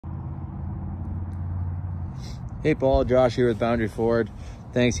Hey Paul, Josh here with Boundary Ford.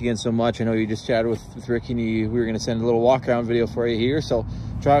 Thanks again so much. I know you just chatted with Ricky and we were going to send a little walk around video for you here. So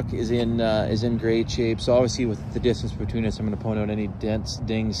truck is in great shape. So obviously with the distance between us, I'm going to point out any dents,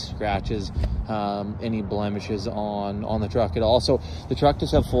 dings, scratches, any blemishes on the truck at all. So the truck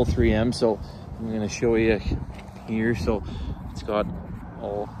does have full 3M. So I'm going to show you here. So it's got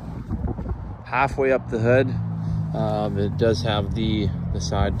all halfway up the hood. It does have the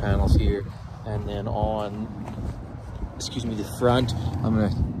side panels here, and then on the front, I'm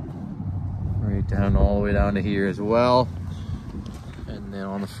gonna right down all the way down to here as well. And then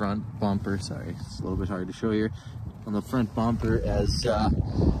on the front bumper, sorry, it's a little bit hard to show here, on the front bumper as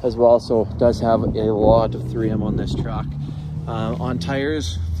well. So it does have a lot of 3M on this truck. On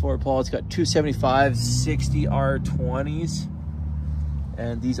tires for Paul, it's got 275 60 R20s,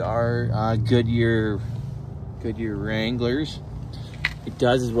 and these are Goodyear Wranglers. It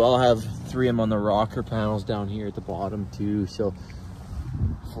does as well have 3M on the rocker panels down here at the bottom too, so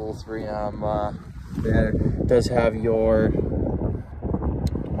full 3M there. It does have your,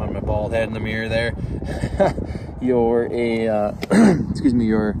 on my bald head in the mirror there, your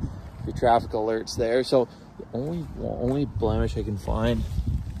your traffic alerts there. So the only blemish I can find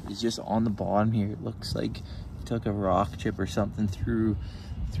is just on the bottom here. It looks like you took a rock chip or something through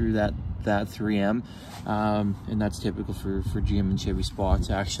that 3M, and that's typical for GM and Chevy spots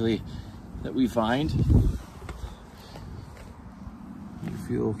actually that we find. Your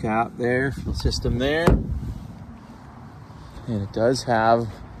fuel cap there, fuel system there, and it does have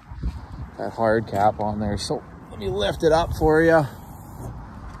that hard cap on there. So let me lift it up for you,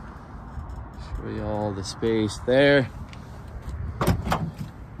 show you all the space there.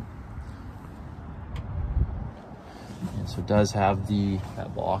 So it does have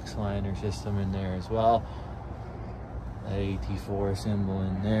that box liner system in there as well. That AT4 symbol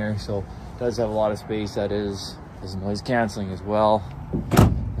in there. So it does have a lot of space that is noise canceling as well.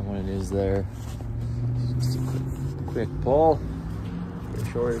 And when it is there, just a quick pull for a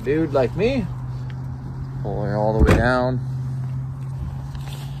shorter dude like me. Pull her all the way down.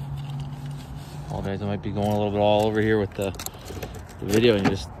 Apologize, I might be going a little bit all over here with the video, and you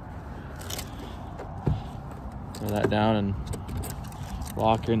just throw that down and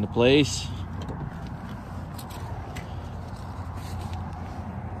lock her into place.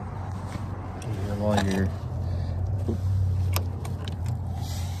 You have all your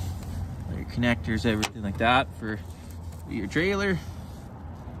connectors, everything like that for your trailer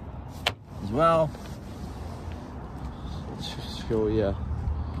as well. Let's just show you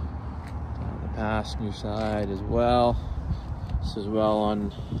on the passenger side as well. This as well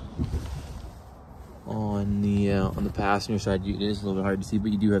on the passenger side. It is a little bit hard to see,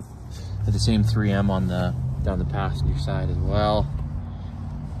 but you do have the same 3M down the passenger side as well.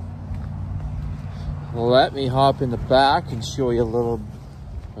 Let me hop in the back and show you a little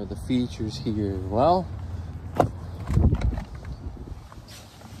of the features here as well.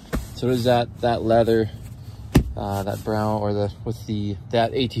 So there's that leather, that brown, or that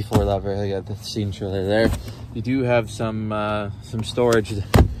AT4 leather. I got the signature leather there. You do have some storage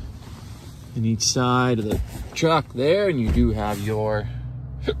in each side of the truck there, and you do have your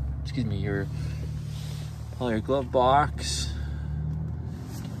all your glove box,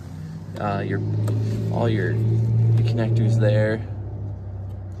 all your connectors there.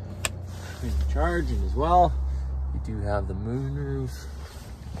 Here's the charging as well. You do have the moonroof,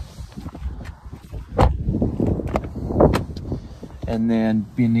 and then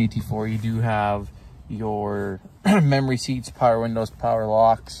being AT4, you do have your memory seats, power windows, power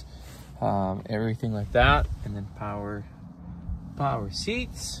locks, everything like that, and then power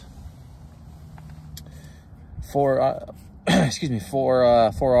seats. Four auto,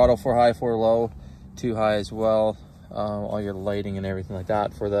 4 high, 4 low, 2 high as well. All your lighting and everything like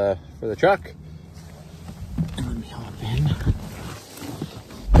that for the truck. And let me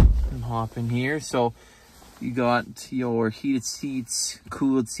hop in here. So you got your heated seats,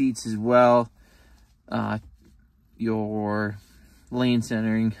 cooled seats as well. Your lane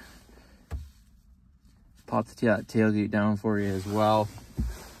centering. Pop the tailgate down for you as well.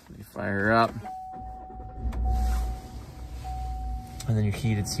 Let me fire her up. And then your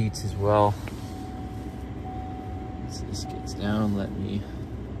heated seats as well. So this gets down. Let me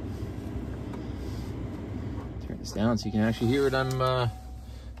turn this down so you can actually hear what I'm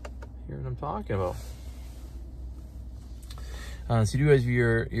talking about. So you do have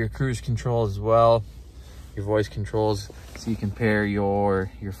your cruise controls as well, your voice controls, so you can pair your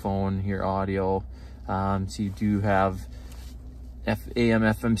phone, your audio. So you do have AM,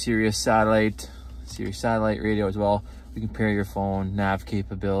 FM, Sirius satellite radio as well. You can pair your phone, nav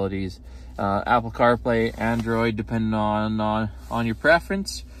capabilities, Apple CarPlay, Android, depending on your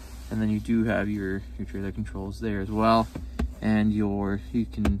preference. And then you do have your trailer controls there as well. And you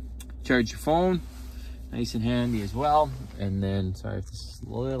can charge your phone, nice and handy as well. And then, sorry if this is a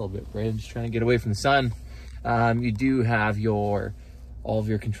little bit bright, I'm just trying to get away from the sun. You do have all of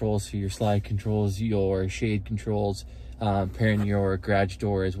your controls, so your slide controls, your shade controls, pairing your garage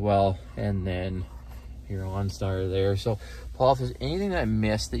door as well, and then your OnStar there. So Paul, if there's anything that I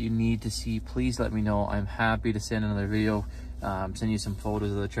missed that you need to see, please let me know. I'm happy to send another video, send you some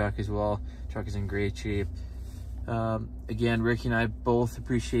photos of the truck as well. Truck is in great shape. Again, Ricky and I both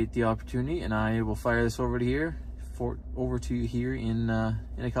appreciate the opportunity, and I will fire this over to you here in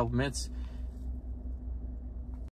a couple minutes.